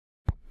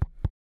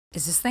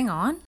Is this thing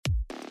on?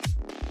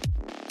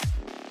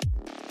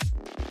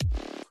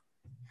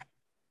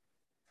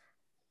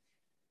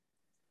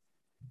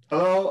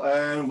 Hello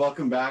and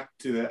welcome back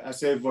to the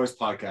Essay Voice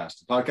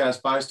podcast, a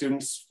podcast by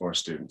students for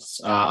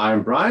students.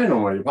 I'm Brian,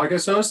 I'm one of your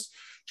podcast hosts.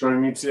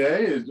 Joining me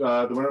today is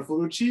the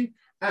wonderful Uchi,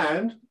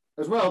 and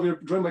as well, we're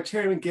joined by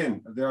Terry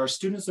McGinn, our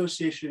Student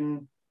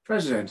Association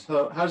president.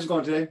 Hello, how's it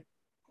going today,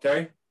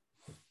 Terry?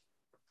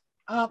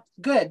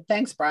 Good,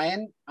 thanks,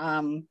 Brian.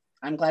 I'm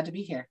glad to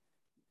be here.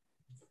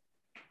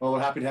 Well,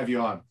 we're happy to have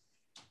you on.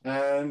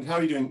 And how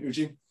are you doing,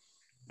 Uchi?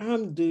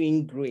 I'm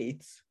doing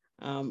great.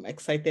 I'm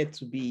excited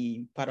to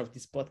be part of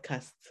this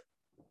podcast.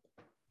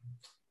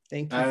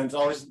 Thank you. And it's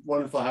always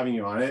wonderful having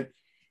you on it.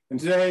 And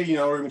today,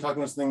 we're going to be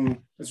talking about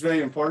something that's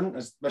very important,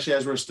 especially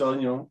as we're still,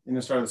 in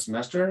the start of the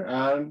semester.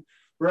 And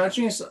we're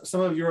answering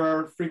some of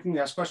your frequently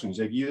asked questions,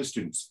 like you, the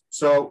students.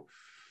 So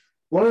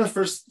one of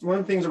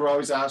the things that we're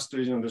always asked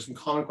is, there's some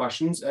common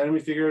questions, and we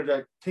figured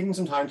that taking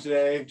some time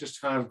today just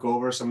to kind of go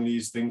over some of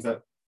these things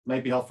that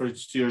might be helpful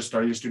to your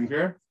start of your student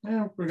career.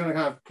 And we're going to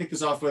kind of kick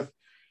this off with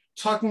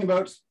talking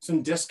about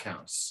some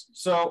discounts.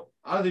 So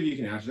either of you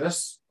can answer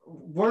this.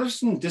 What are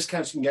some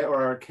discounts you can get,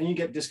 or can you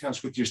get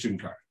discounts with your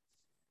student card?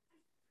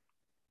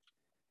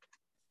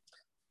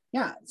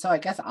 Yeah, so I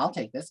guess I'll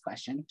take this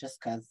question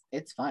just because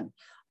it's fun.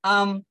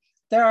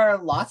 There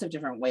are lots of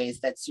different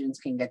ways that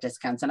students can get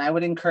discounts, and I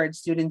would encourage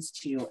students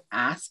to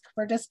ask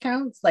for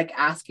discounts, like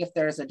ask if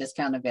there's a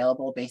discount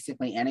available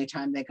basically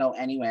anytime they go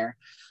anywhere,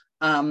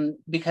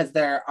 because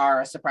there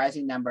are a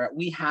surprising number.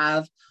 We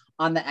have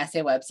on the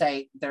essay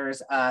website,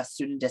 there's a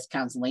student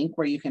discounts link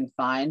where you can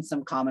find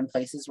some common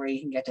places where you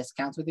can get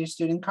discounts with your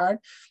student card,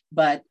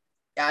 but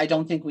I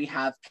don't think we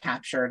have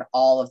captured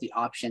all of the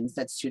options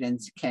that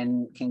students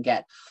can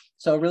get.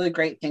 So a really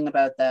great thing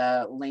about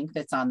the link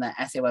that's on the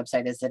essay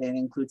website is that it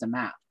includes a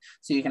map.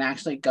 So you can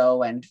actually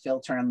go and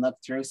filter and look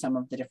through some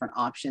of the different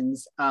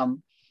options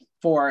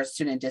for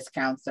student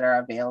discounts that are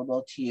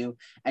available to you.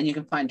 And you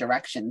can find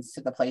directions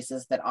to the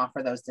places that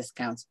offer those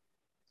discounts.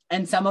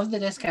 And some of the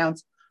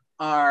discounts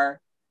are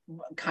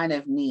kind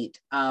of neat.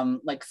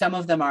 Like some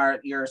of them are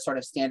your sort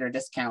of standard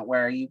discount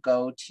where you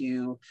go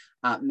to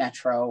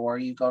Metro or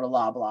you go to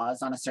Loblaws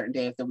on a certain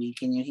day of the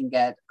week and you can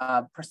get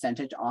a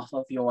percentage off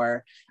of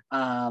your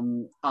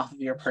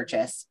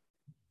purchase.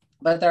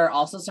 But there are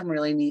also some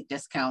really neat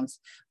discounts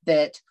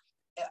that,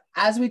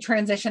 as we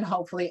transition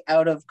hopefully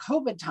out of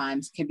COVID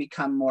times, can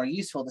become more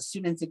useful to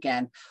students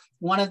again.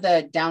 One of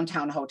the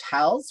downtown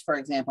hotels, for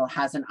example,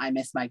 has an I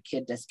Miss My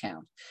Kid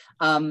discount.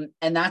 And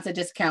that's a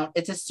discount.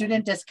 It's a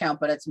student discount,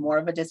 but it's more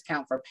of a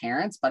discount for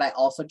parents. But I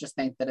also just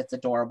think that it's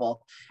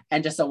adorable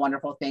and just a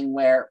wonderful thing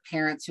where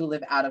parents who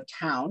live out of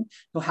town,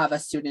 who have a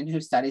student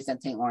who studies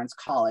at St. Lawrence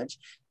College,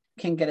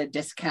 can get a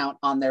discount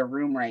on their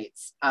room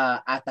rates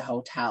at the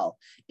hotel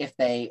if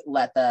they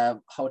let the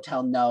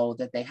hotel know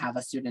that they have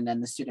a student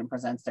and the student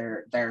presents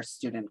their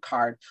student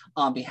card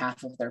on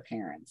behalf of their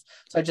parents.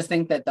 So I just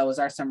think that those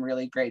are some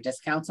really great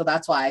discounts. So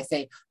that's why I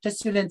say to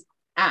students,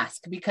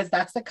 ask, because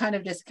that's the kind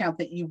of discount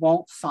that you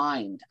won't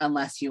find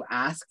unless you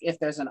ask if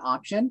there's an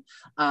option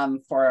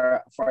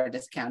for a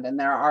discount. And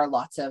there are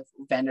lots of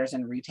vendors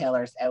and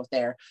retailers out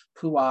there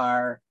who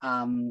are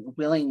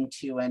willing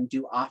to and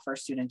do offer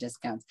student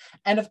discounts.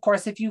 And of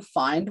course, if you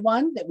find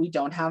one that we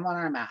don't have on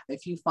our map,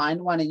 if you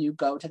find one and you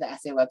go to the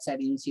essay website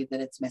and you see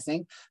that it's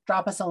missing,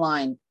 drop us a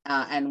line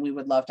and we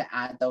would love to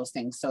add those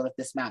things so that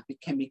this map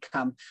can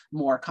become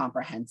more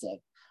comprehensive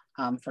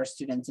for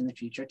students in the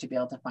future to be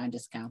able to find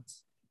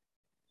discounts.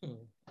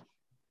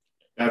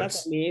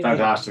 That's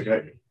fantastic.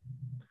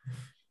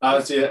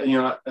 As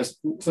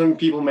some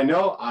people may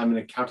know, I'm an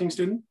accounting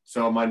student,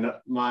 so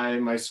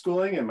my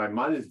schooling and my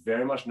mind is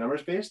very much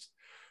numbers based.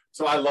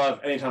 So I love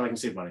anytime I can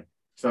save money.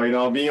 So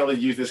being able to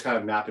use this kind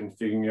of map and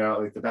figuring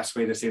out like the best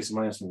way to save some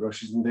money on some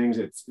groceries and things,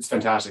 it's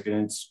fantastic,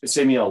 and it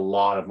saved me a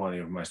lot of money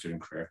over my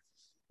student career.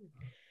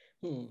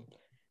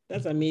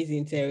 That's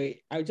amazing,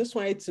 Terry. I just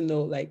wanted to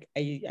know, like,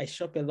 I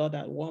shop a lot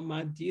at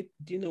Walmart. Do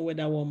you know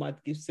whether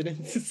Walmart gives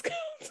student discounts?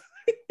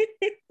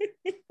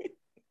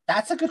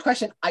 That's a good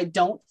question. I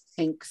don't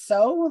think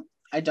so.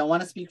 I don't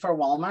want to speak for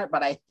Walmart,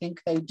 but I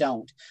think they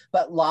don't.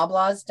 But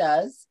Loblaws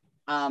does.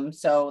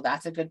 So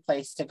that's a good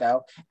place to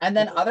go. And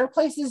then other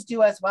places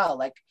do as well.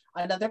 Like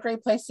another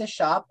great place to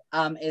shop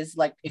is,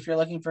 like, if you're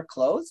looking for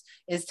clothes,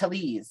 is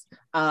Talese.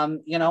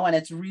 And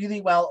it's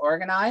really well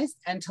organized,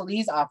 and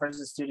Talese offers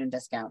a student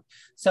discount.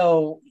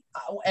 So,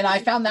 and I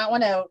found that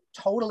one out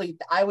totally.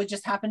 I would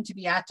just happen to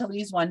be at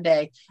Talese one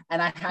day and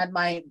I had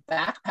my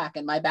backpack,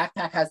 and my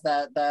backpack has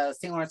the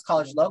St. Lawrence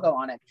College logo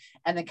on it.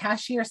 And the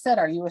cashier said,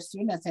 "Are you a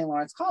student at St.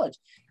 Lawrence College?"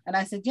 And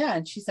I said, "Yeah."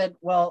 And she said,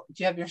 "Well,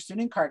 do you have your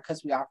student card?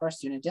 Because we offer a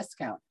student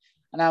discount."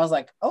 And I was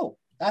like, "Oh,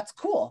 that's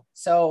cool."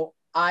 So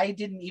I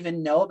didn't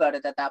even know about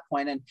it at that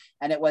point.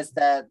 And it was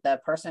the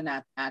person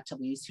at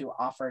Talese who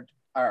offered,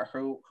 or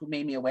who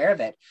made me aware of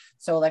it.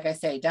 So like I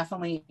say,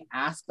 definitely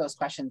ask those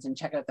questions and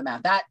check out the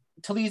map. That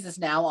Talese is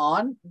now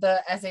on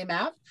the essay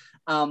map,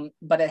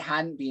 but it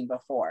hadn't been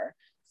before.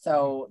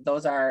 So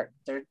there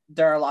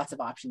are lots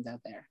of options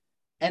out there.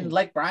 And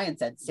like Brian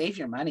said, save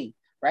your money,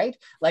 right?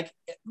 Like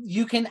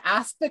you can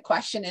ask the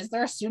question, is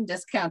there a student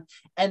discount?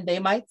 And they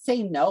might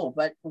say no,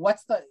 but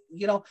what's the,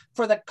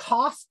 for the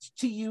cost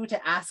to you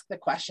to ask the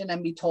question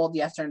and be told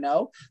yes or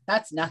no,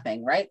 that's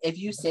nothing, right? If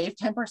you save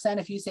 10%,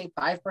 if you save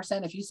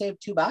 5%, if you save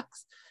 $2,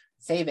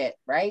 save it,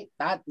 right?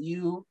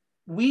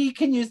 We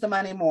can use the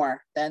money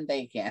more than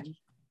they can.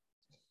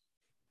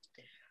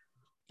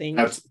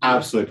 That's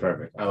absolutely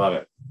perfect. I love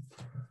it.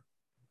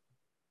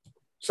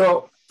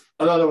 So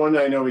another one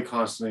that I know we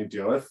constantly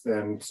deal with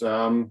and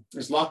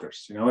is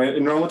lockers.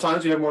 In normal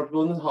times, we have more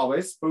people in the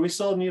hallways, but we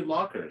still need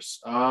lockers.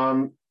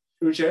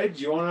 Ujay,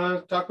 do you want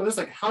to talk about this?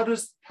 Like, how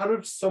does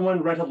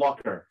someone rent a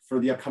locker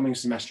for the upcoming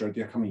semester or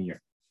the upcoming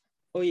year?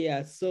 Oh,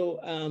 yeah. So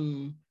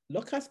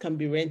lockers can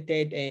be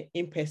rented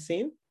in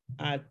person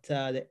at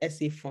the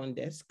SA front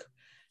desk.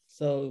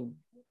 So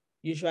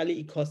usually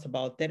it costs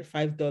about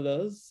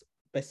 $35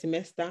 per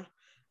semester,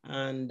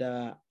 and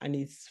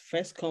it's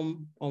first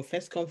come,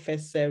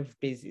 first serve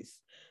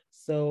basis.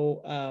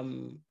 So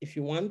if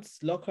you want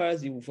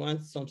lockers, you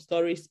want some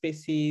storage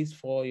spaces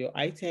for your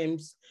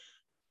items,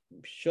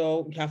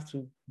 sure, you have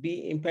to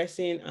be in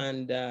person,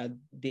 and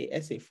the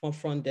SA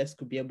front desk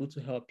could be able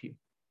to help you.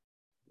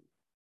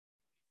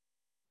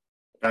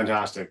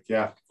 Fantastic,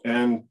 yeah,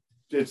 and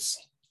it's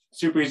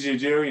super easy to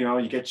do.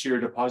 You get your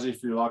deposit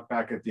for your lock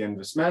back at the end of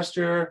the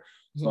semester,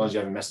 as long as you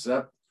haven't messed it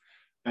up.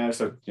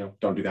 So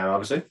don't do that,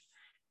 obviously.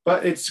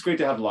 But it's great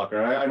to have a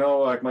locker. I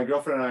know, like my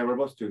girlfriend and I were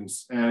both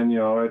students, and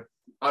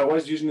I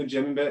was using the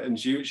gym a bit, and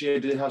she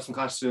did have some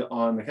classes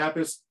on the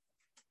campus.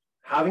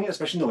 Having it,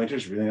 especially in the winter,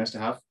 is really nice to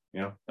have.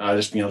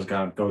 Just being able to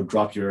kind of go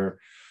drop your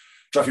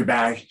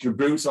bag, your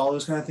boots, all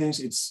those kind of things.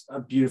 It's a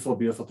beautiful,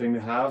 beautiful thing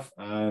to have,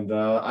 and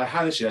I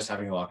highly suggest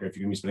having a locker if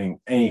you're going to be spending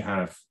any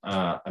kind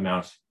of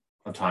amount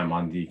of time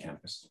on the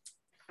campus.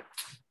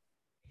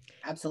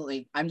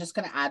 Absolutely. I'm just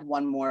going to add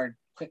one more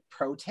quick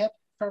pro tip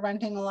for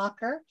renting a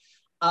locker.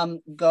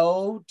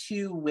 Go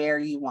to where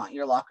you want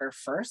your locker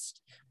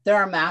first. There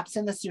are maps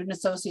in the Student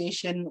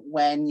Association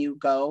when you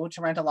go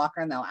to rent a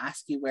locker, and they'll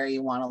ask you where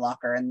you want a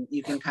locker, and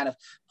you can kind of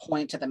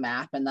point to the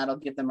map and that'll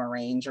give them a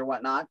range or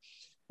whatnot.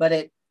 But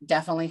it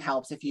definitely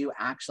helps if you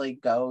actually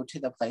go to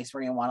the place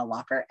where you want a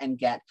locker and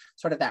get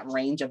sort of that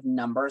range of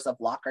numbers, of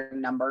locker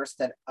numbers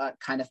that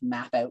kind of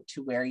map out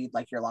to where you'd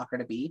like your locker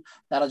to be.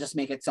 That'll just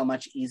make it so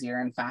much easier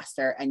and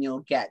faster, and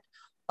you'll get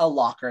a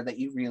locker that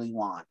you really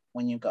want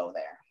when you go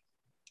there.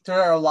 There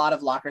are a lot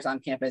of lockers on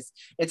campus.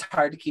 It's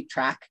hard to keep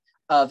track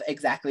of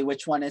exactly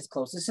which one is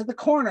closest to the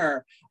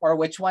corner or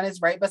which one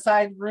is right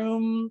beside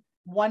room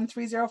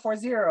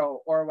 13040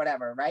 or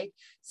whatever, right?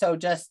 So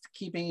just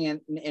keeping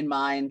in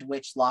mind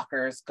which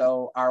lockers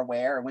are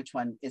where and which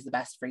one is the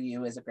best for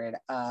you is a great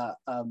a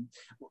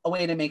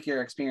way to make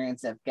your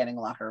experience of getting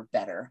a locker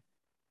better.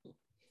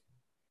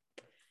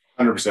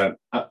 100%.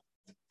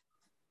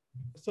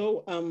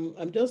 So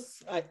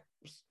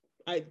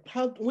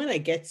when I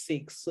get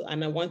sick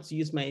and I want to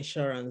use my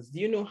insurance, do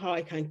you know how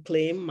I can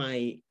claim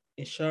my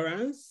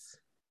insurance?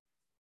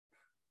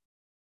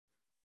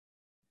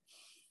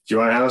 Do you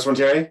want to handle this one,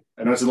 Terry?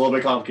 I know it's a little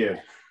bit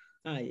complicated.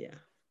 Yeah.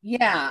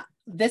 Yeah,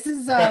 this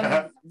is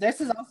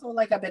also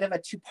like a bit of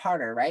a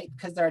two-parter, right?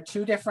 Because there are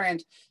two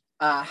different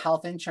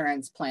health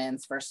insurance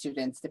plans for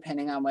students,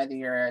 depending on whether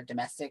you're a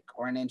domestic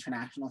or an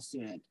international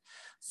student.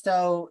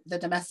 So the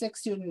domestic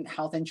student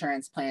health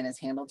insurance plan is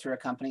handled through a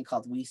company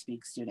called We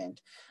Speak Student.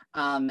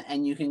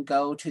 And you can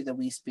go to the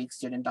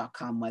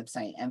WeSpeakStudent.com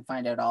website and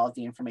find out all of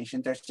the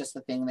information. There's just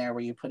a thing there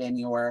where you put in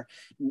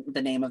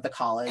the name of the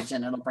college,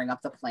 and it'll bring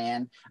up the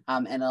plan,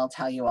 and it'll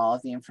tell you all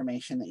of the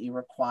information that you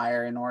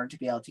require in order to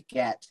be able to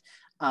get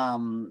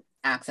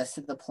access to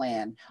the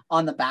plan.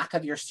 On the back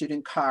of your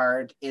student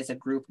card is a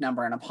group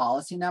number and a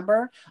policy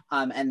number,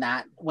 and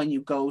that when you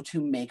go to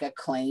make a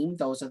claim,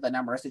 those are the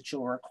numbers that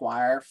you'll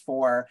require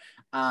for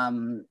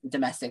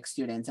domestic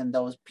students, and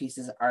those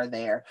pieces are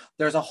there.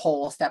 There's a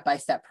whole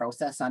step-by-step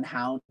process on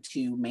how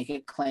to make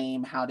a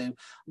claim, how to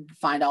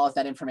find all of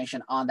that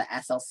information on the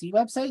SLC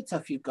website. So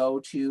if you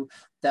go to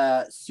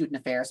the student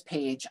affairs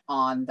page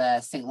on the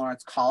St.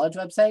 Lawrence College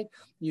website,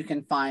 you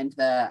can find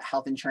the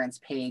health insurance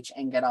page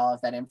and get all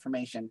of that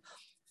information.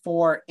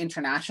 For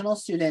international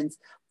students,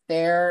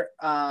 their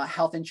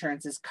health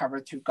insurance is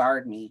covered through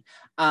GuardMe.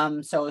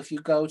 So if you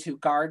go to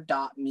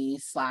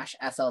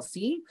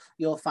guard.me/SLC,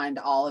 you'll find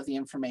all of the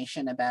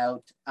information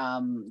about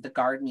the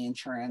GuardMe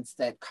insurance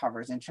that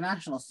covers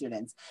international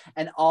students.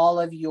 And all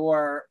of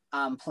your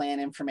plan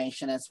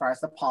information as far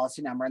as the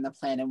policy number and the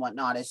plan and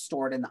whatnot is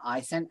stored in the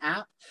iSend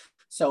app.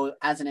 So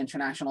as an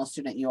international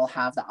student, you will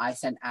have the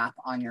iSend app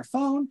on your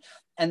phone,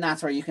 and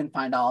that's where you can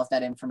find all of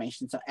that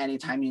information. So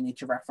anytime you need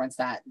to reference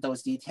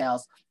those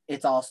details,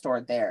 it's all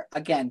stored there.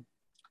 Again,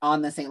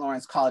 on the St.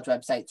 Lawrence College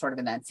website, sort of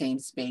in that same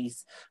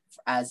space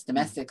as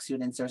domestic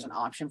students, there's an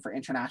option for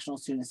international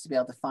students to be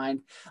able to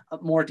find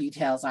more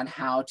details on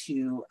how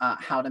to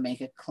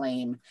make a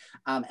claim.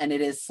 And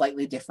it is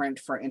slightly different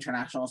for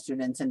international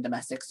students and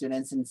domestic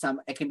students. And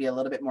it can be a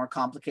little bit more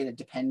complicated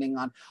depending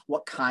on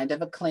what kind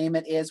of a claim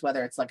it is,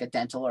 whether it's like a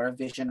dental or a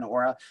vision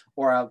or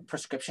a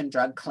prescription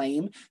drug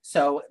claim.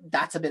 So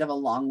that's a bit of a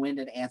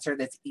long-winded answer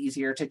that's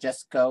easier to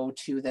just go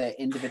to the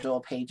individual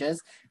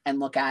pages and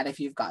look at if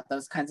you've got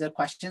those kinds of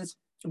questions.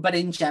 But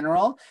in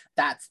general,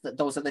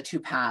 those are the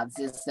two paths,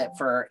 is that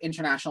for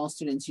international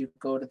students, you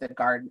go to the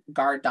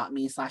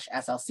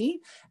gard.me/SLC,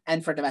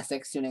 and for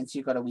domestic students,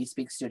 you go to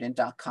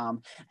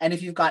wespeakstudent.com. And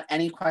if you've got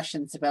any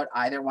questions about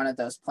either one of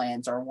those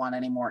plans or want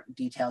any more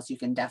details, you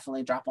can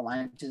definitely drop a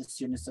line to the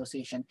Student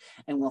Association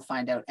and we'll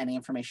find out any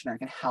information or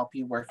can help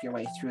you work your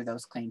way through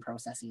those claim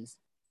processes.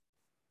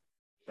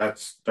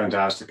 That's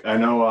fantastic. I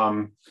know,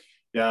 on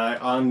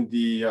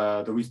the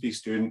WeSpeak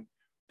Student,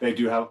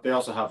 they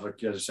also have,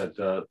 like you said,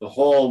 the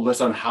whole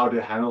list on how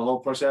to handle the whole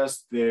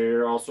process.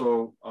 There are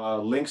also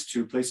links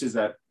to places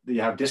that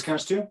you have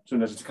discounts to. So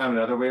that's kind of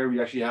another way where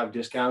you actually have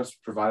discounts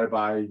provided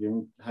by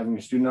having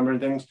your student number and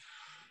things.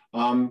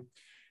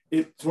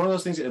 It's one of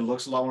those things, it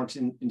looks a lot more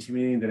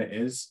intimidating than it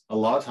is. A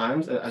lot of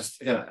times,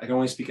 again, I can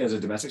only speak as a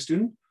domestic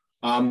student,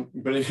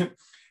 but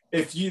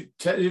if you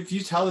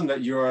tell them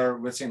that you're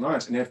with St.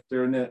 Lawrence, and if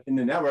they're in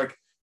the network,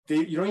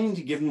 you don't even need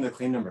to give them the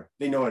claim number.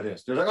 They know what it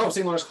is. They're like, oh,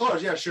 St. Lawrence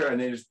College, yeah, sure.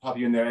 And they just pop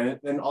you in there. And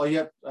then all you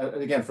have,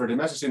 again, for a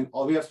domestic student,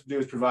 all we have to do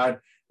is provide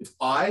it's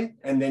I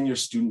and then your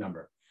student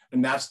number.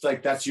 And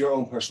that's your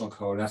own personal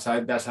code. That's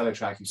how they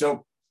track you.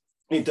 So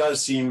it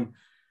does seem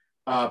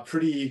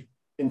pretty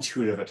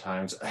intuitive at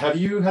times. Have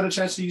you had a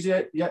chance to use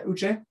it yet,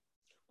 Uche?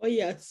 Oh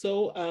yeah,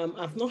 so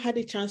I've not had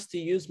a chance to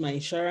use my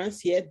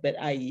insurance yet, but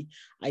I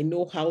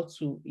know how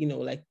to,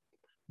 like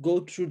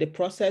go through the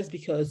process,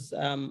 because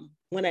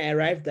when I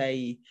arrived,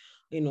 I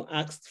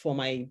asked for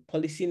my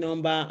policy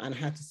number and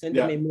had to send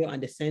them a mail,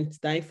 and they sent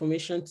that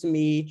information to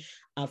me.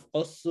 I've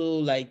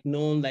also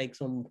known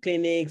some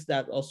clinics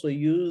that also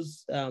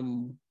use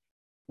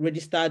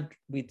registered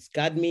with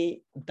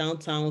GuardMe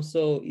downtown.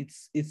 So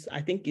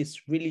I think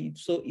it's really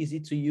so easy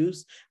to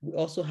use. There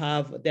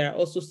are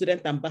also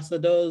student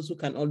ambassadors who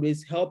can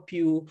always help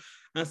you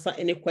answer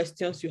any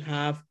questions you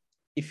have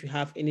if you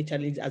have any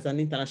challenge as an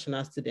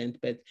international student.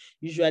 But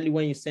usually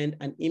when you send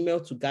an email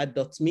to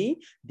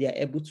guard.me, they are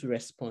able to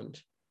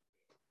respond.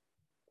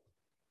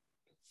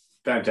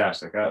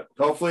 Fantastic.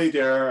 Hopefully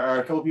there are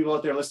a couple of people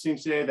out there listening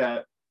today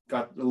that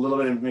got a little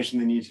bit of information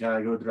they need to kind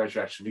of go the right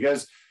direction,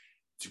 because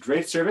it's a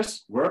great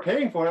service. We're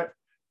paying for it.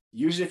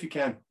 Use it if you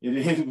can.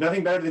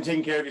 Nothing better than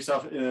taking care of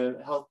yourself in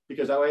health,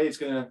 because that way you're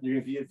going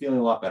to be feeling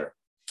a lot better.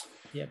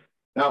 Yeah.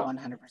 Now,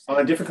 100%. On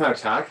a different kind of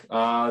tack,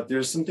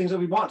 there's some things that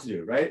we want to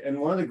do, right?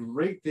 And one of the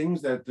great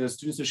things that the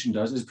Student Association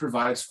does is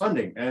provides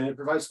funding, and it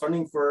provides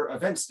funding for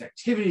events and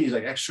activities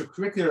like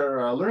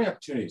extracurricular learning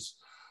opportunities.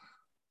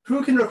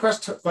 Who can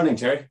request funding,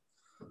 Terry?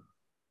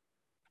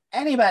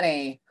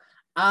 Anybody.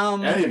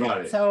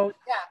 Anybody. So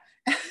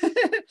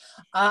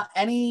yeah,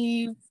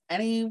 any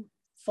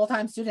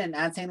full-time student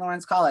at St.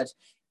 Lawrence College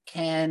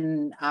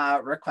can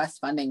request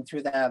funding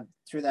through the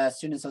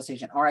Student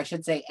Association, or I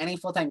should say any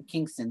full-time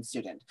Kingston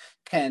student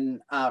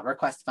can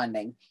request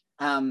funding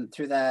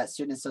through the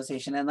Student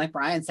Association. And like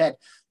Brian said,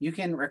 you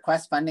can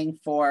request funding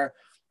for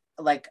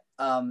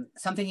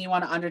something you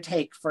want to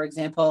undertake, for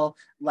example,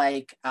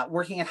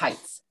 working at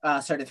Heights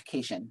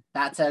certification.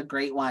 That's a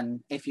great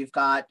one. If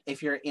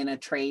you're in a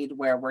trade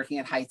where working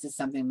at Heights is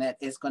something that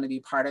is going to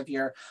be part of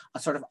your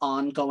sort of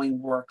ongoing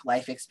work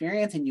life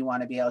experience, and you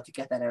want to be able to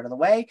get that out of the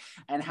way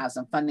and have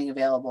some funding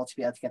available to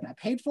be able to get that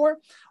paid for,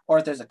 or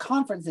if there's a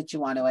conference that you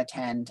want to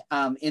attend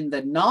in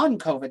the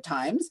non-COVID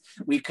times,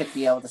 we could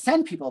be able to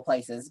send people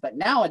places, but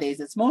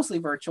nowadays it's mostly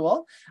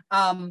virtual.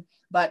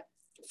 But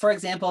for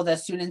example, the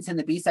students in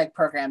the BSEC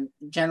program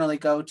generally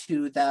go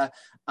to the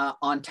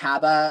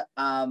ONTABA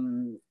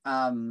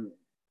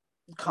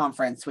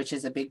conference, which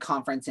is a big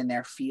conference in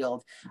their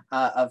field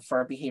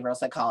for behavioral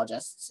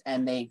psychologists,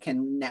 and they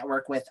can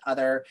network with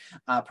other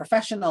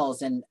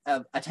professionals and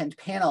attend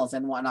panels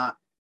and whatnot.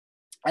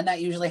 And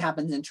that usually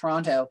happens in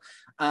Toronto,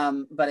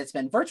 but it's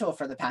been virtual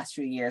for the past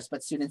few years,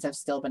 but students have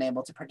still been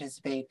able to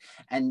participate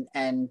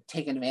and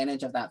take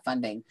advantage of that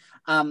funding.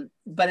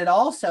 But it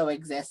also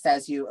exists,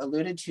 as you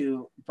alluded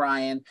to,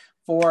 Brian,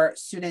 for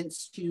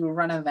students to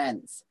run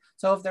events.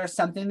 So if there's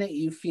something that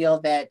you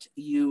feel that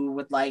you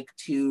would like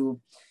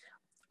to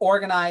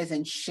organize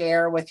and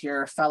share with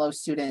your fellow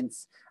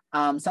students,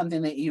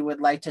 something that you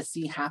would like to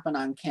see happen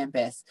on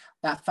campus,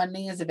 that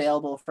funding is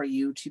available for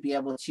you to be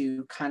able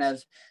to kind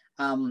of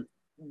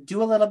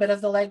do a little bit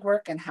of the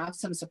legwork and have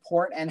some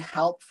support and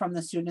help from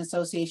the Student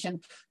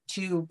Association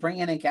to bring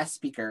in a guest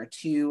speaker,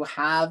 to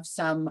have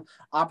some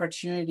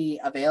opportunity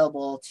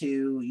available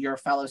to your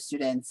fellow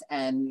students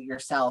and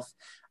yourself.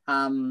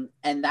 And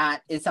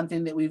that is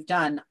something that we've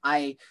done.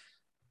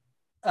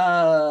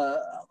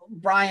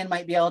 Brian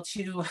might be able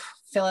to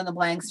fill in the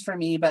blanks for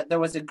me, but there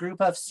was a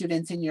group of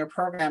students in your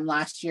program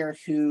last year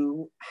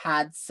who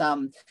had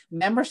some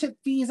membership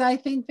fees, I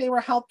think they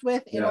were helped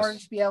with in order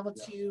to be able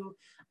to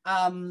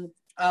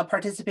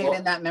participate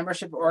in that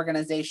membership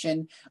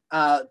organization,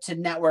 to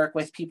network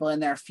with people in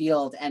their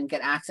field and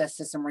get access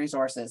to some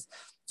resources.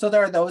 So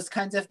there are those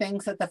kinds of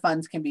things that the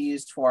funds can be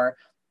used for.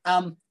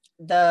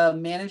 The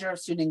manager of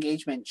student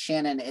engagement,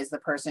 Shannon, is the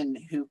person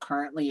who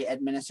currently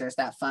administers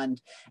that fund.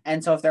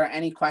 And so if there are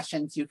any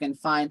questions, you can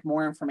find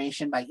more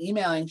information by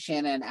emailing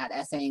Shannon at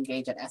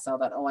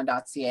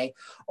saengage@sl.on.ca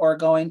or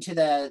going to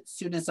the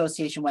Student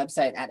Association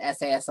website at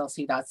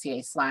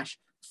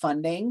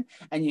saslc.ca/funding,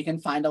 and you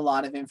can find a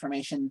lot of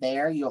information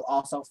there. You'll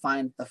also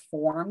find the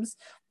forms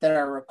that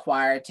are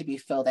required to be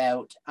filled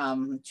out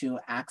to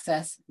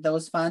access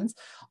those funds.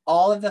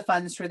 All of the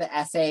funds through the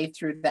SA,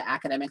 through the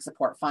Academic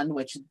Support Fund,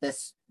 which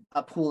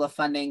a pool of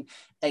funding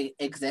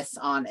exists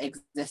on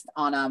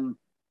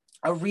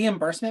a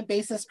reimbursement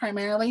basis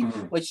primarily,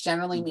 which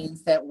generally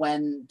means that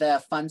when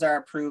the funds are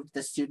approved,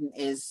 the student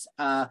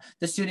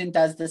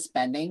does the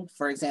spending.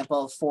 For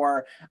example,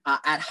 for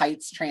at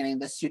Heights training,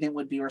 the student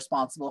would be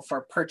responsible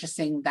for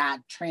purchasing that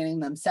training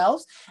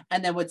themselves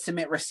and then would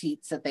submit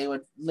receipts that they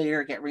would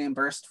later get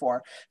reimbursed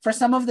for. For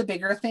some of the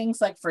bigger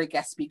things, like for a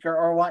guest speaker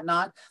or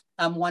whatnot,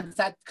 once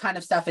that kind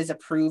of stuff is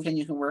approved and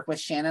you can work with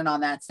Shannon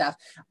on that stuff,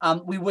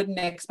 we wouldn't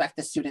expect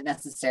the student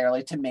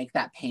necessarily to make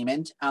that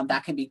payment.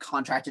 That can be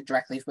contracted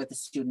directly with the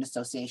student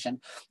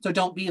association. So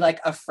don't be like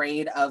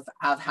afraid of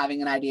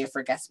having an idea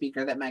for a guest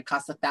speaker that might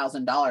cost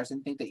 $1,000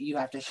 and think that you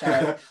have to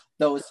share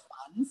those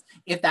funds.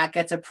 If that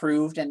gets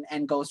approved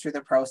and goes through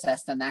the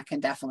process, then that can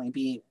definitely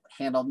be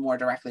handled more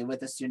directly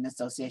with the student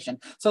association.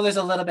 So there's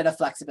a little bit of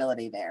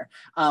flexibility there.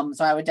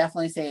 So I would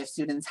definitely say if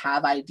students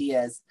have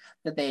ideas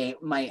that they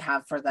might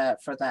have for the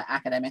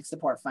academic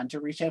support fund, to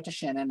reach out to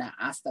Shannon and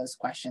ask those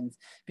questions,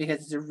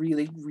 because it's a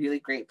really, really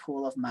great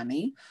pool of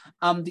money.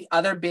 The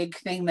other big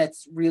thing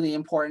that's really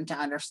important to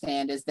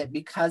understand is that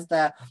because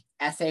the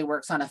SA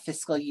works on a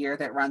fiscal year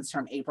that runs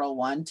from April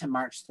 1 to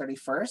March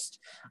 31st.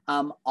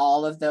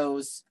 All of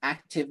those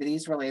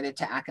activities related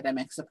to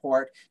academic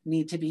support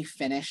need to be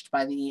finished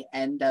by the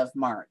end of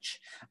March.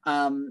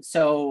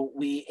 So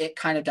it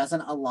kind of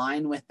doesn't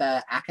align with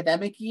the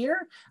academic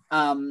year.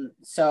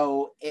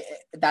 So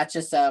that's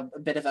just a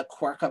bit of a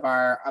quirk of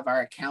our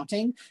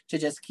accounting to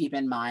just keep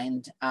in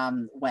mind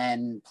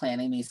when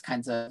planning these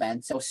kinds of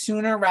events. So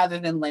sooner rather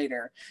than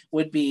later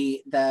would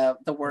be the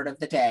word of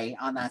the day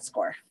on that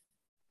score.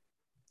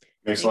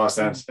 Makes a lot of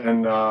sense.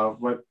 And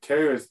what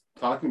Terry was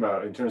talking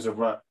about in terms of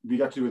what we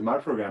got to do with my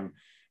program,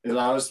 is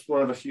I was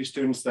one of a few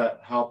students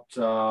that helped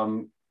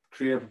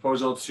create a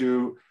proposal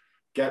to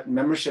get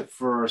membership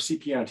for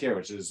CPA Ontario,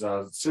 which is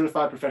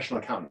Certified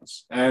Professional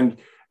Accountants. And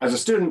as a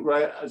student,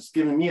 right, it's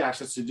given me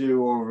access to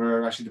do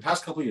over actually the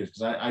past couple of years,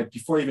 because I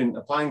before even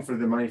applying for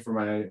the money for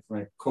my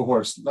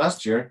cohorts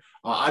last year,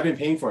 I've been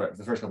paying for it for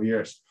the first couple of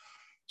years.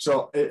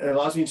 So it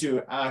allows me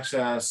to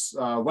access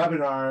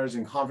webinars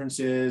and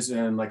conferences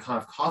and like kind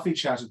of coffee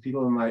chats with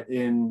people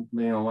in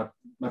my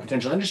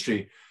potential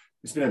industry.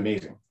 It's been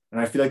amazing, and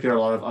I feel like there are a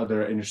lot of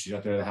other industries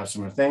out there that have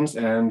similar things.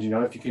 And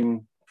if you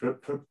can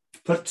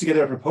put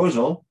together a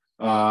proposal,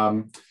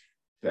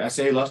 the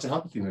SA loves to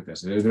help with things like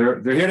this.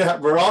 They're here to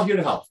help. We're all here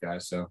to help,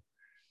 guys. So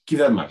keep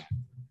that in mind.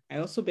 I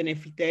also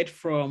benefited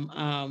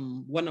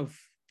from one of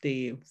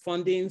the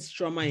fundings,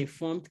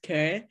 trauma-informed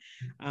care,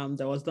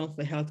 that was done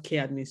for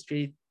healthcare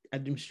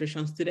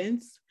administration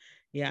students.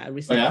 Yeah,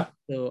 recently.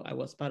 So I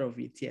was part of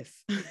it,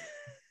 yes.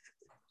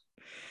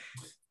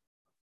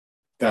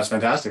 That's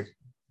fantastic.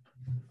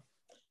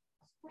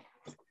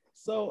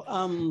 So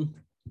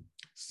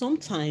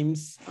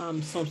sometimes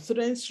some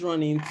students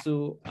run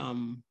into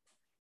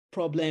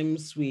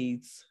problems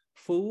with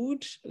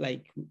food,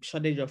 like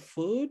shortage of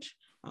food,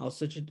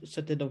 also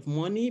shortage of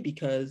money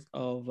because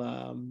of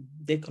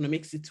the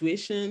economic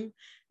situation,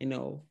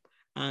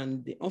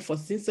 and the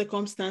unforeseen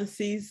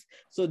circumstances.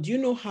 So do you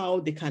know how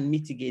they can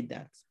mitigate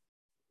that?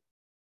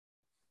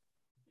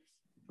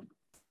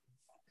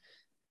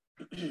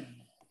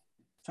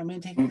 I'm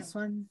going to take this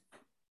one.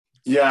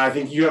 Yeah, I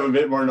think you have a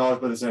bit more knowledge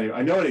about this anyway.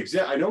 I know it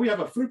exists. I know we have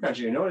a food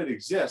pantry. I know it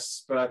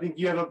exists, but I think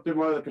you have a bit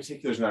more of the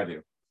particulars than I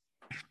do.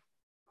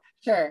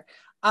 Sure.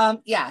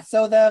 Yeah,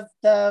 so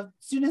the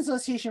Student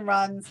Association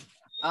runs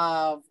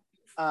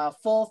a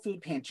full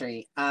food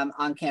pantry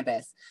on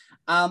campus.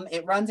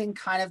 It runs in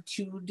kind of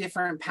two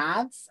different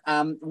paths.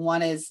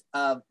 One is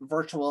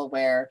virtual,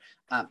 where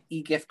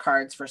e-gift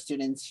cards for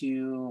students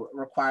who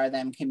require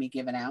them can be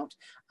given out.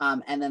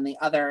 And then the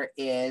other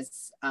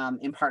is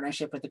in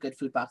partnership with the Good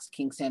Food Box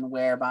Kingston,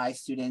 whereby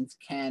students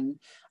can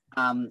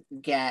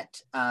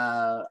get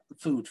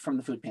food from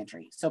the food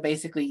pantry. So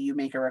basically you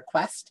make a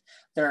request.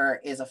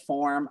 There is a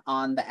form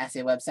on the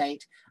SA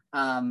website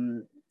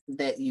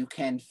that you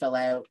can fill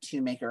out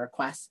to make a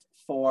request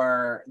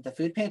for the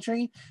food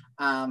pantry.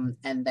 And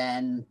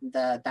then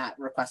that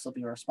request will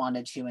be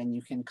responded to, and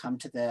you can come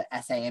to the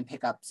SA and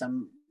pick up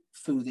some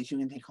food that you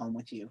can take home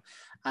with you.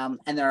 And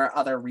there are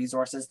other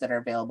resources that are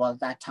available at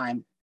that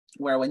time,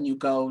 where when you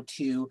go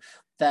to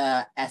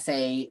the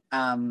SA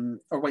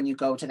or when you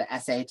go to the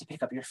SA to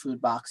pick up your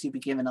food box, you'll be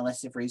given a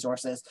list of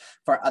resources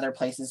for other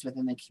places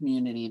within the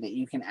community that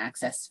you can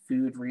access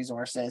food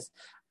resources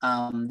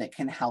that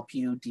can help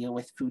you deal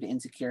with food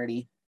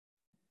insecurity.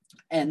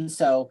 And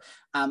so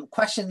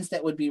questions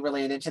that would be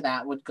related to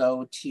that would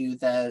go to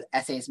the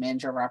SA's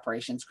manager of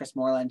operations, Chris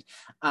Moreland,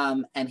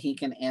 and he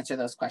can answer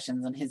those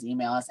questions. And his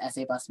email is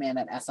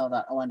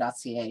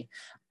sabusman@sl.on.ca.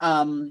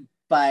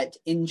 But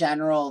in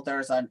general,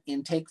 there's an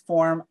intake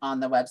form on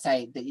the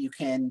website that you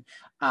can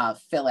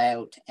fill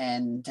out,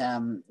 and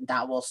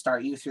that will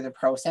start you through the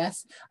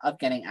process of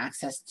getting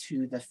access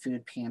to the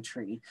food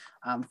pantry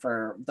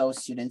for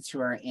those students who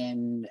are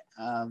in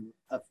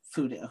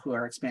who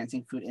are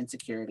experiencing food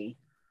insecurity.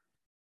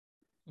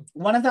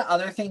 One of the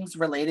other things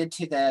related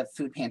to the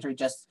food pantry,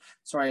 just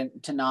sorry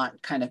to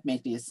not kind of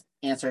make these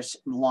answers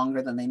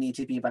longer than they need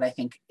to be, but I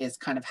think is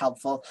kind of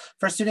helpful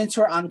for students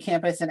who are on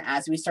campus. And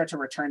as we start to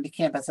return to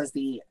campus, as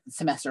the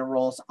semester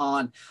rolls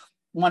on,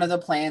 one of the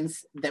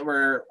plans that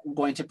we're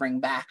going to bring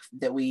back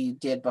that we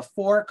did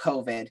before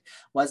COVID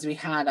was we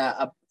had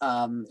a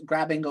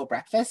grab and go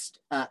breakfast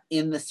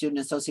in the Student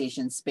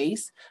Association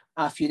space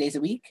a few days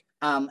a week.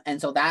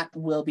 And so that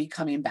will be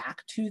coming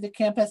back to the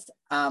campus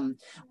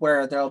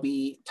where there'll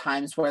be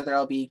times where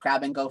there'll be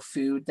grab and go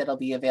food that'll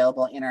be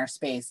available in our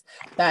space.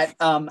 That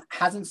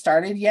hasn't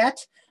started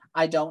yet.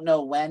 I don't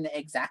know when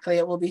exactly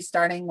it will be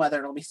starting, whether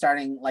it'll be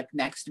starting like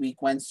next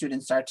week when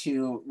students start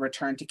to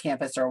return to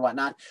campus or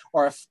whatnot,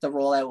 or if the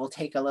rollout will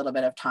take a little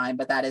bit of time,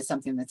 but that is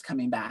something that's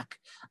coming back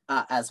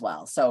as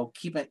well. So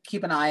keep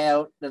an eye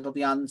out. It'll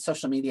be on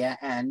social media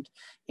and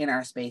in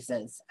our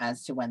spaces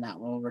as to when that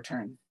will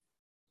return.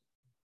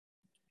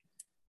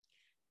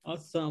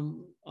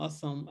 Awesome.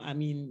 I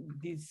mean,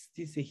 this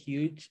is a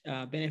huge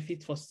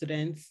benefit for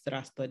students that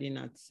are studying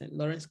at St.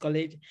 Lawrence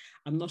College.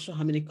 I'm not sure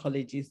how many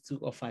colleges to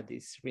offer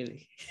this,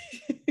 really.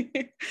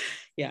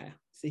 Yeah,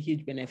 it's a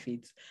huge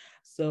benefit.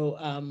 So,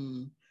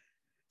 I'm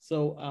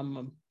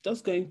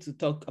just going to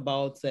talk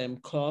about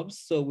clubs.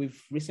 So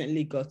we've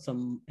recently got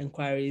some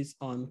inquiries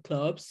on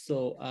clubs.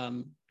 So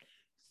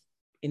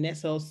in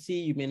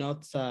SLC, you may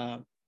not,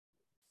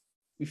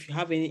 if you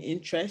have any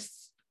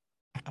interests,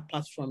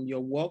 apart from your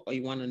work, or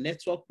you want to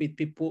network with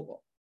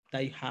people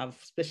that you have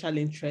special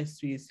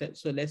interests with.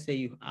 So let's say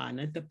you are an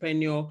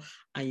entrepreneur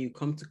and you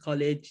come to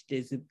college,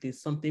 there's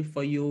something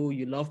for you.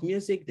 You love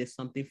music, there's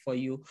something for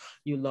you.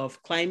 You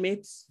love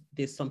climate,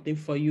 there's something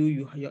for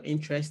you. Your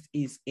interest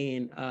is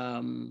in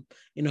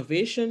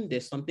innovation,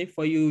 there's something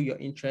for you. Your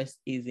interest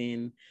is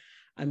in,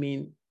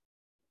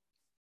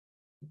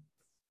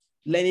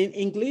 learning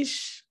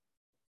English,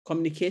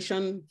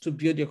 communication, to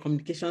build your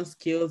communication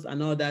skills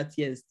and all that.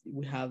 Yes,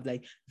 we have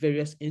like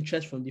various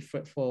interests from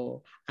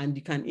and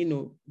you can,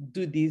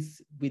 do this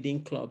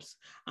within clubs.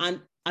 And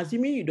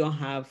assuming you don't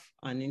have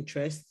an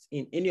interest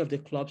in any of the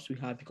clubs we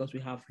have, because we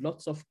have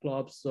lots of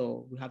clubs.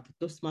 So we have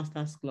the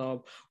Toastmasters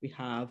Club, we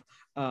have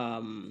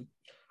the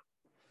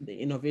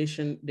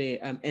Innovation, the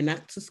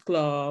Enactus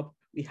Club,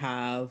 we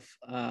have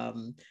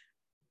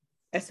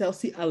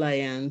SLC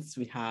Alliance,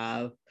 we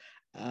have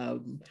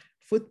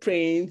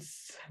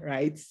Footprints,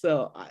 right?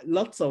 So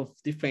lots of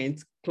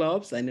different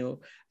clubs. I know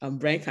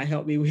Brian can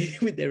help me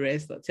with the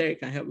rest, or Terry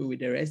can help me with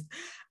the rest.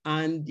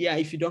 And yeah,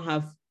 if you don't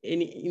have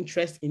any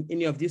interest in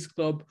any of this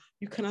club,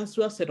 you can as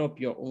well set up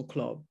your own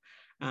club.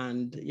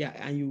 And yeah,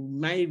 and you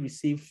might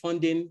receive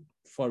funding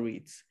for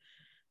it.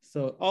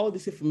 So all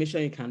this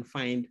information you can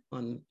find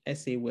on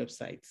SA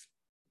websites.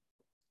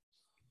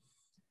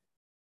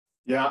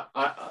 Yeah,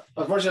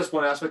 unfortunately, that's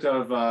one aspect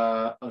of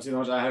I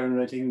haven't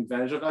really taken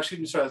advantage of.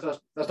 Actually, sorry,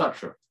 that's not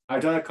true.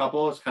 I've done a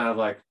couple. It's kind of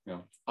like,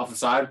 off the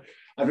side.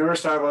 I've never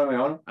started one of my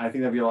own. I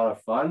think that'd be a lot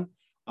of fun.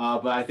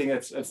 But I think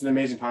it's an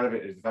amazing part of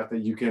it is the fact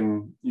that you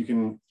can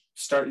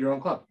start your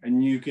own club,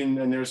 and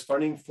there's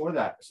funding for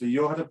that. So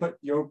you don't have to put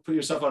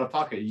yourself out of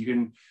pocket. You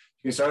can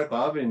start a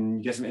club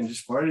and get some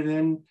interest for it, and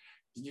then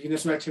you can do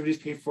some activities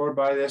paid for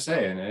by the SA.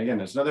 And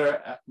again, it's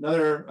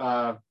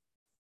another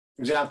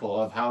example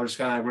of how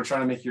we're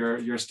trying to make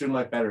your student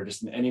life better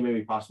just in any way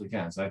we possibly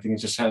can. So I think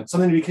it's just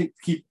something to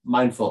keep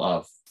mindful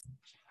of.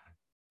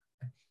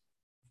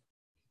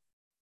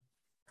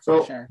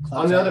 So sure.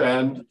 On the other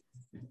end,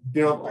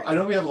 I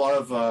know we have a lot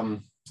of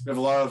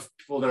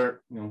people that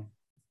are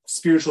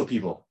spiritual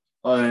people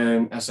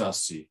in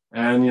SLC,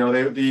 and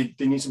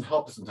they need some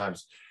help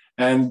sometimes.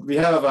 And we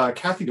have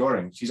Kathy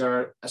Doring. She's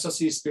our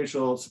SLC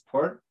spiritual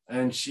support,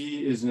 and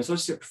she is an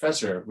associate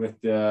professor with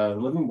the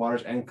Living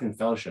Waters Anglican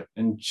Fellowship.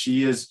 And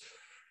she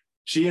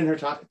and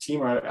her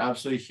team are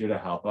absolutely here to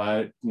help.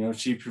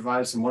 She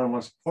provides some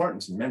one-on-one support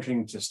and some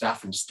mentoring to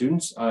staff and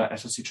students at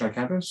SLC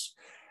Tri-Campus.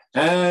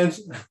 And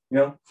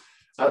as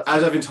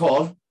I've been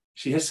told,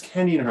 she has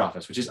candy in her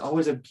office, which is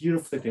always a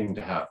beautiful thing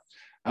to have.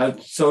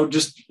 So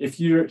just if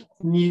you're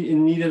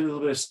in need of a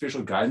little bit of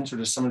spiritual guidance or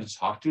just someone to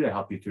talk to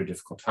help you through a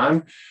difficult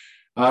time,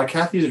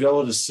 Kathy is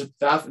available to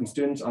staff and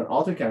students on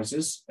all 3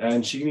 campuses,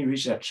 and she can be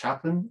reached at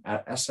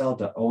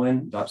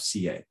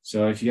chaplain@sl.on.ca.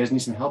 So if you guys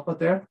need some help out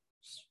there,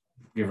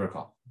 give her a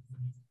call.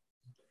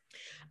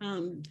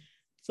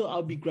 So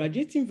I'll be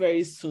graduating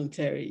very soon,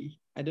 Terry.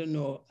 I don't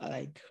know,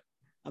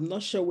 I'm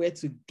not sure where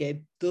to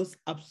get those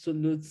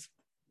absolute,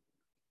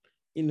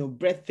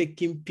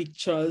 breathtaking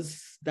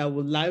pictures that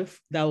will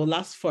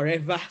last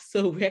forever.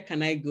 So where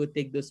can I go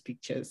take those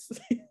pictures?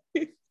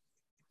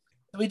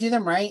 We do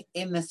them right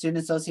in the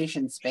Student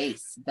Association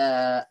space.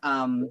 The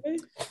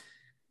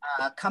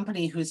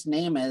company whose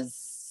name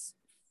is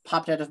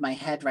popped out of my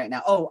head right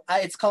now. Oh,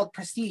 it's called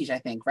Prestige, I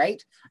think,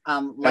 right?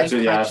 That's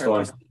it, yeah, that's the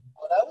one.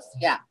 Photos.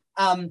 Yeah.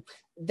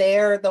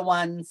 They're the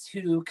ones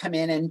who come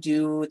in and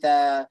do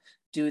the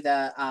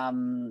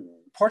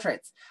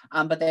portraits,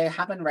 but they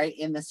happen right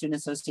in the Student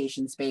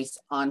Association space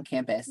on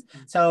campus.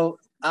 So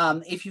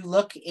if you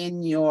look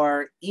in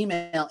your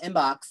email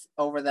inbox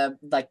over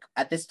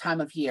at this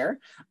time of year,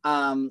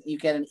 you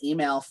get an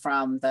email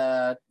from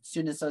the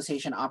Student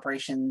Association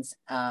Operations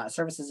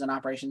Services and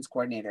Operations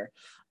Coordinator,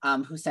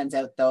 who sends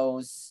out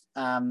those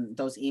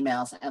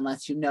emails and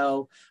lets you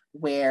know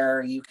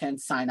where you can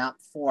sign up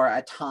for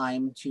a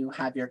time to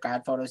have your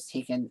grad photos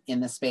taken in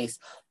the space.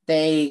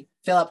 They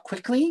fill up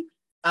quickly.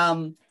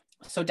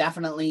 So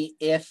definitely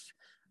if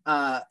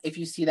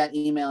you see that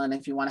email and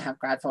if you want to have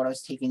grad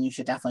photos taken, you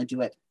should definitely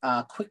do it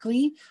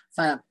quickly.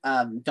 Sign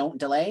up, don't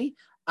delay.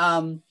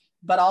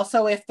 But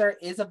also if there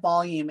is a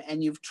volume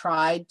and you've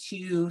tried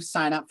to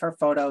sign up for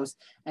photos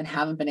and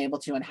haven't been able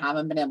to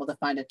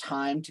find a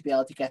time to be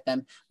able to get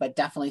them, but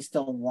definitely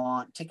still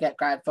want to get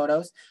grad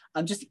photos,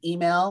 just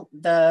email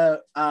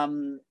the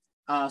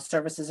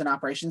Services and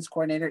Operations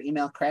Coordinator,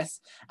 email Chris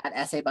at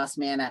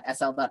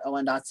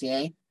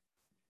sabusman@sl.on.ca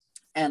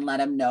and let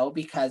him know,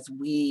 because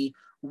we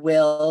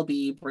will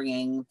be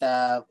bringing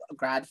the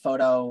grad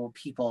photo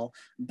people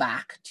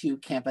back to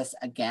campus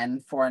again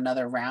for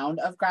another round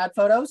of grad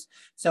photos.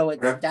 So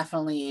it's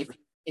definitely,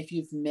 if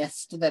you've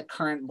missed the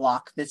current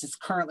block, this is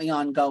currently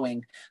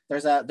ongoing.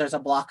 There's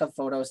a block of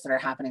photos that are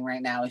happening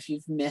right now. If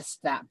you've missed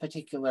that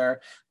particular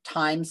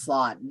time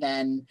slot,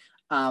 then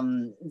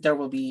there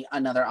will be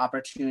another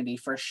opportunity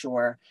for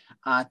sure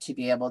to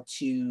be able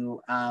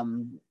to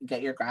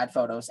get your grad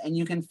photos. And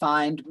you can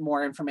find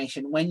more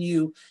information when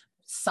you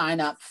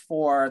sign up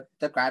for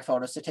the grad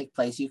photos to take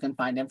place. You can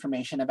find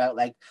information about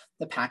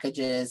the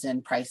packages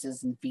and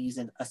prices and fees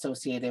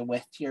associated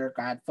with your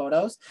grad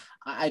photos.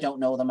 I don't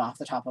know them off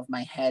the top of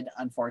my head,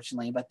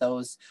 unfortunately, but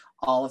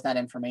all of that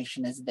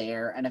information is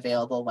there and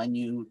available when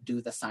you do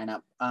the sign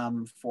up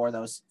for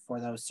those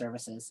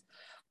services.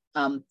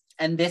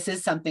 And this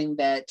is something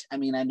that, I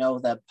know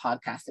the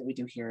podcast that we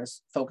do here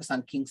is focused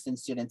on Kingston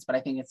students, but I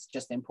think it's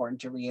just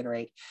important to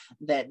reiterate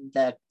that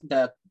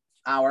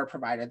our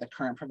provider, the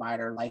current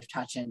provider,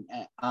 LifeTouch, and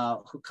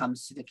who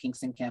comes to the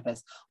Kingston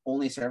campus,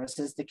 only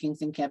services the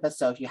Kingston campus.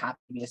 So if you happen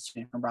to be a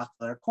student from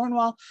Rockville or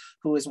Cornwall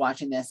who is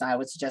watching this, I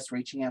would suggest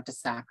reaching out to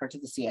SAC or to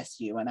the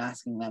CSU and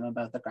asking them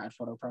about the grad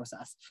photo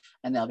process,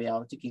 and they'll be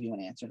able to give you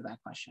an answer to that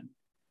question.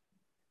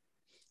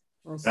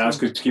 Awesome. That's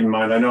good to keep in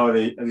mind. I know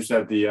I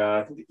think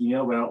the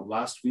email went out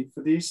last week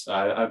for these.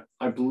 I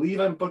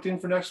believe I'm booked in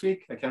for next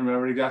week. I can't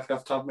remember exactly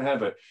off the top of my head,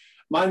 but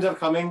mine's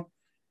upcoming.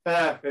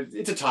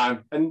 It's a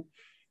time, and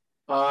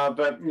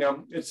but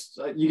it's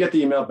you get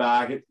the email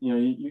back.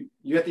 You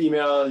get the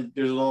email.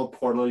 There's a little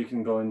portal you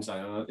can go and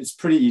sign on. It's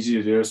pretty easy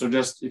to do. So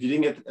just if you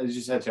didn't get, as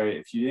you said, Terry,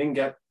 if you didn't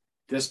get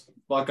this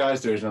block,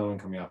 guys, there's another one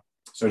coming up.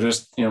 So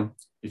just if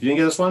you didn't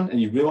get this one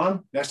and you really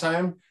want next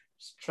time,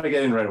 just try to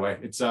get in right away.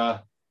 It's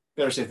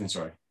better safe than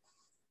sorry.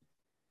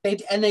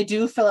 They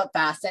do fill up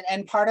fast,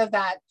 and part of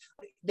that,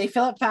 they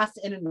fill up fast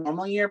in a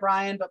normal year,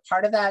 Brian, but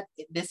part of that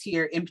this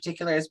year in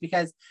particular is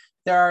because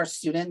there are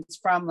students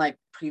from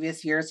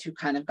previous years who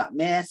kind of got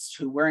missed,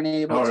 who weren't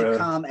able to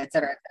come, et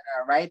cetera,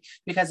 right?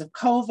 Because of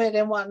COVID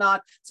and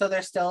whatnot. So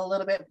they're still a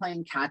little bit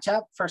playing catch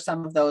up for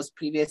some of those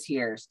previous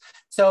years.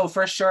 So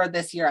for sure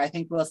this year, I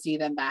think we'll see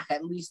them back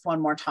at least one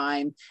more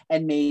time,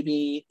 and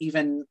maybe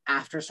even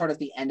after sort of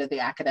the end of the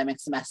academic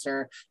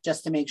semester,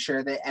 just to make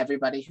sure that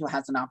everybody who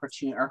has an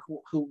opportunity or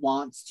who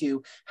wants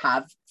to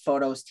have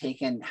photos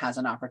taken has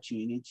an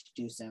opportunity to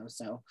do so.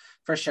 So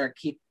for sure,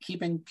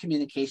 keep in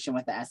communication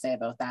with the SA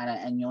about that,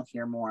 and you'll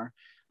hear more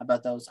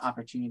about those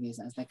opportunities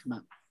as they come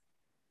up.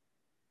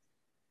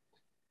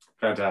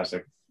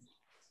 Fantastic.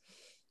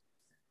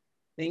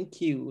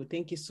 Thank you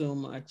so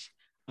much.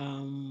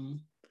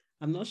 I'm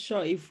not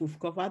sure if we've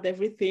covered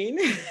everything.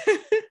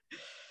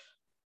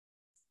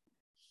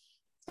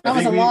 That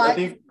was a lot.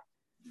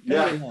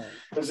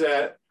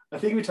 I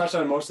think we touched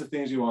on most of the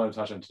things you want to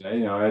touch on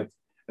today.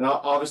 And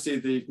obviously,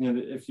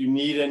 if you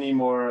need any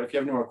more, if you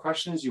have any more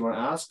questions you want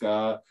to ask,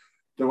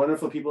 the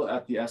wonderful people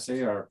at the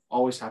SA are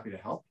always happy to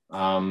help.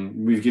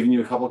 We've given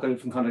you a couple of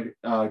different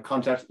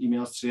contact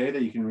emails today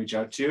that you can reach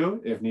out to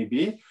if need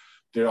be.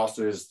 There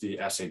also is the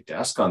SA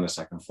desk on the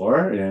second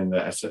floor in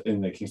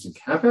the Kingston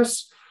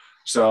campus.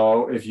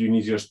 So if you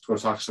need to just go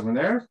talk to someone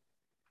there,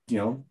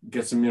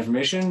 get some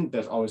information,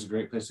 that's always a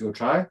great place to go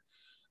try.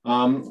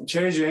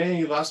 Cherry, is there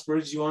any last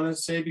words you want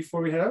to say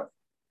before we head out?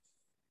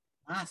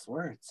 Last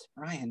words,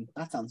 Ryan.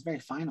 That sounds very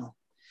final.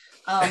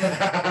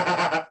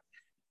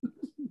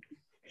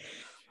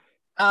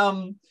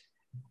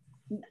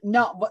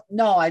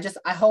 No,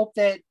 I hope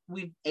that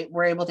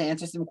we're able to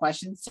answer some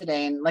questions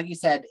today. And like you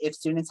said, if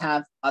students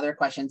have other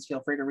questions, feel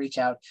free to reach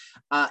out.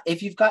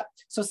 If you've got,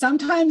 so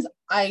sometimes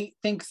I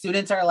think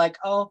students are like,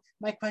 oh,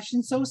 my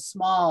question's so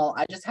small.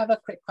 I just have a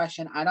quick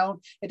question.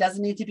 It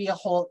doesn't need to be a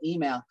whole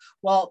email.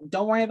 Well,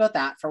 don't worry about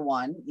that for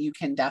one. You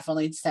can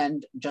definitely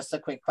send just a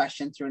quick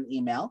question through an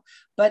email,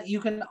 but you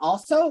can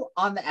also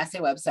on the essay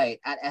website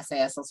at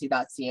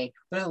saslc.ca,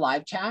 there's a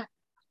live chat.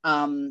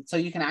 So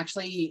you can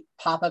actually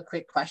pop a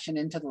quick question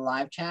into the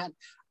live chat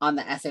on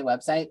the essay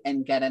website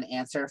and get an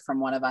answer from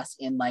one of us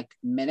in like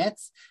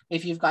minutes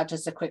if you've got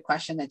just a quick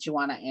question that you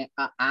want to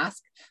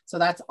ask. So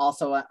that's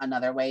also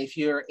another way. If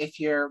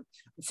you're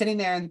sitting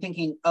there and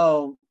thinking,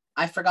 oh,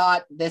 I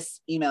forgot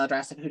this email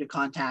address of who to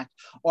contact,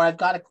 or I've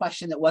got a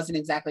question that wasn't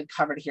exactly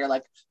covered here,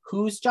 like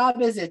whose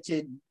job is it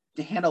to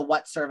handle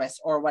what service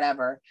or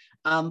whatever,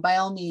 by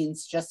all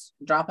means, just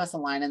drop us a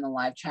line in the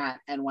live chat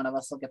and one of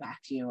us will get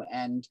back to you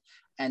and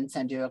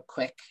send you a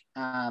quick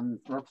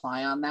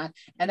reply on that.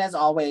 And as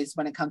always,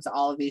 when it comes to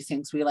all of these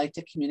things, we like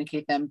to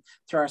communicate them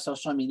through our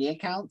social media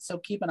accounts. So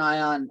keep an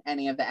eye on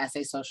any of the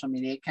essay social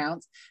media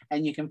accounts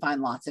and you can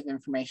find lots of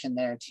information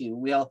there too.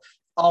 We'll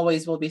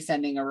be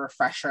sending a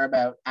refresher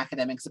about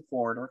academic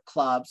support or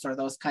clubs or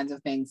those kinds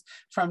of things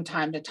from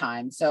time to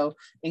time. So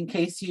in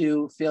case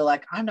you feel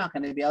like I'm not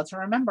going to be able to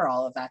remember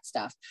all of that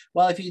stuff,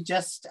 well, if you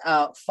just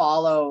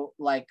follow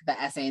like the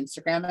essay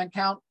Instagram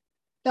account,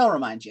 they'll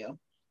remind you.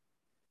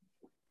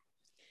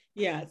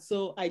 Yeah,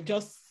 so I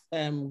just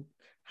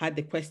had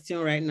the question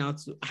right now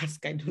to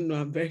ask. I don't know,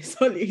 I'm very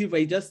sorry, but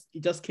it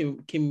just came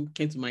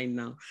to mind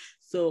now.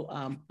 So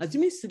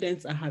assuming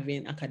students are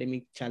having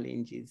academic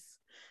challenges,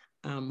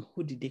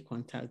 who did they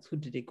contact? Who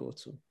did they go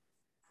to?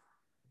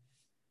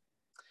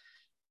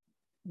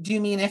 Do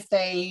you mean if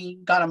they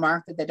got a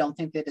mark that they don't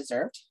think they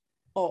deserved?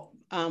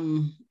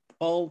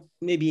 Or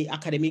maybe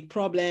academic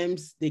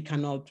problems, they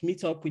cannot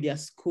meet up with their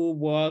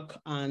schoolwork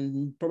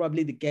and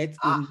probably they get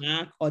a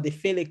mark or they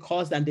fail a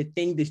course and they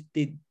think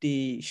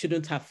they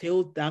shouldn't have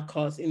failed that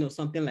course,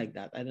 something like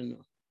that. I don't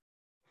know.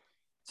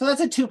 So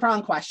that's a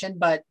two-pronged question,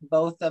 but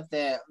both of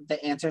the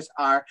answers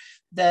are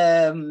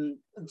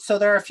so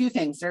there are a few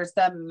things. There's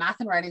the Math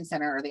and Writing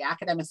Center or the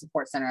Academic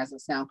Support Center, as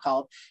it's now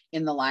called,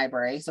 in the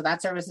library. So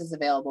that service is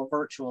available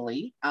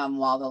virtually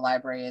while the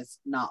library is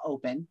not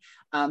open.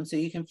 So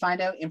you can find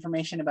out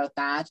information about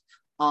that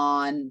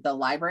on the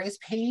library's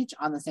page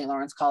on the St.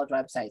 Lawrence College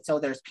website. So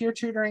there's peer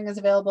tutoring is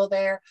available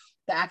there,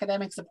 the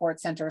Academic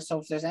Support Center. So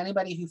if there's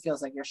anybody who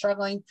feels like you're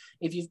struggling,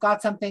 if you've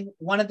got something,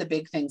 one of the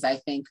big things I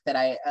think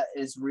that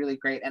is really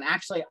great, and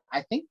actually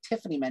I think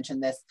Tiffany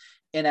mentioned this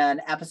in an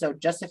episode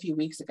just a few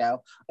weeks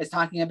ago, is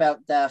talking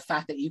about the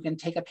fact that you can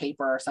take a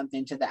paper or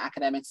something to the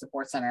Academic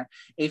Support Center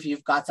if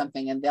you've got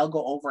something and they'll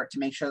go over it to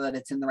make sure that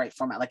it's in the right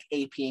format, like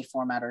APA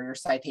format or your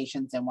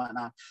citations and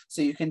whatnot.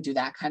 So you can do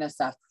that kind of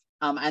stuff.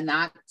 And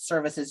that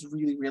service is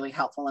really, really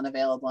helpful and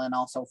available and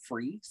also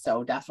free.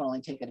 So definitely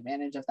take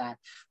advantage of that.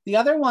 The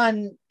other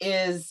one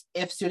is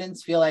if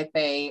students feel like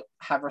they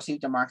have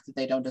received a mark that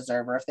they don't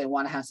deserve, or if they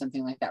want to have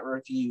something like that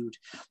reviewed,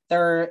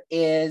 there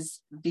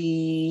is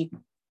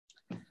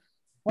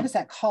what is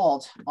that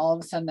called? All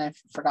of a sudden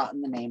I've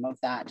forgotten the name of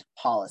that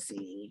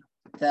policy.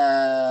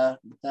 I've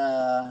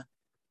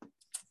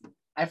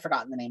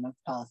forgotten the name of the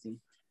policy.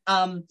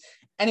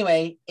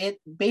 Anyway, it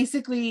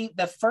basically,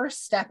 the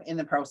first step in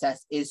the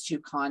process is to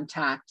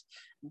contact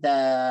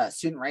the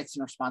Student Rights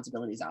and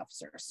Responsibilities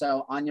Officer.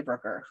 So Anya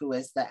Brooker, who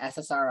is the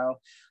SSRO,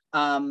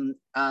 and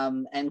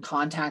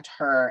contact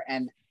her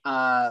and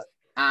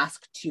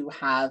ask to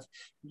have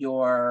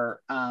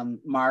your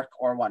mark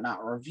or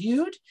whatnot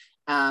reviewed.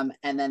 And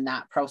then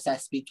that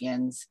process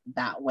begins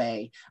that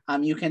way.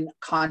 You can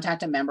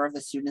contact a member of the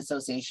Student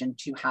Association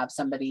to have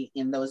somebody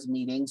in those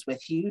meetings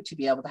with you to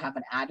be able to have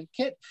an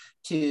advocate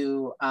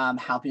to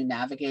help you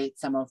navigate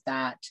some of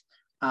that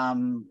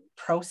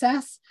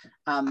process.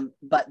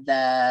 But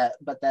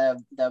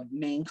the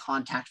main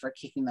contact for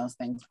kicking those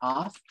things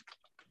off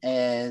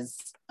is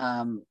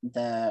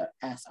the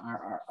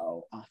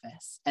SRRO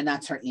office. And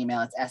that's her email.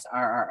 It's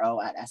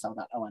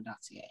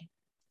srro@sl.on.ca.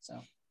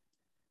 So.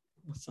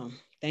 Awesome.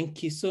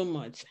 Thank you so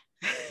much.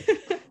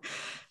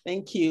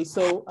 Thank you.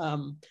 So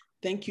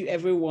thank you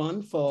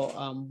everyone for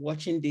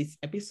watching this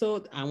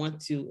episode. I want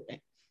to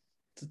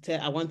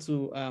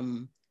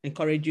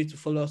encourage you to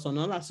follow us on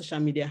all our social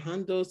media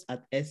handles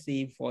at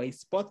SA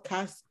Voice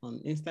Podcast on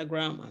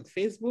Instagram and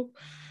Facebook,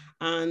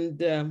 and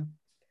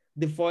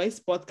the Voice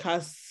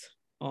Podcast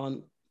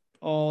on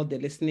all the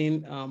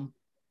listening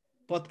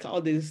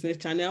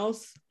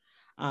channels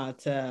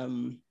at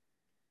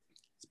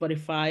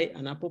Spotify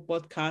and Apple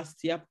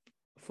Podcasts. Yep.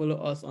 Follow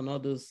us on all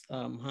those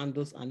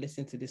handles and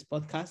listen to this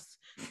podcast.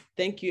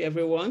 Thank you,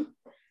 everyone.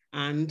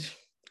 And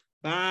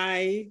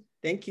bye.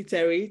 Thank you,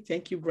 Terry.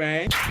 Thank you,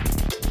 Brian.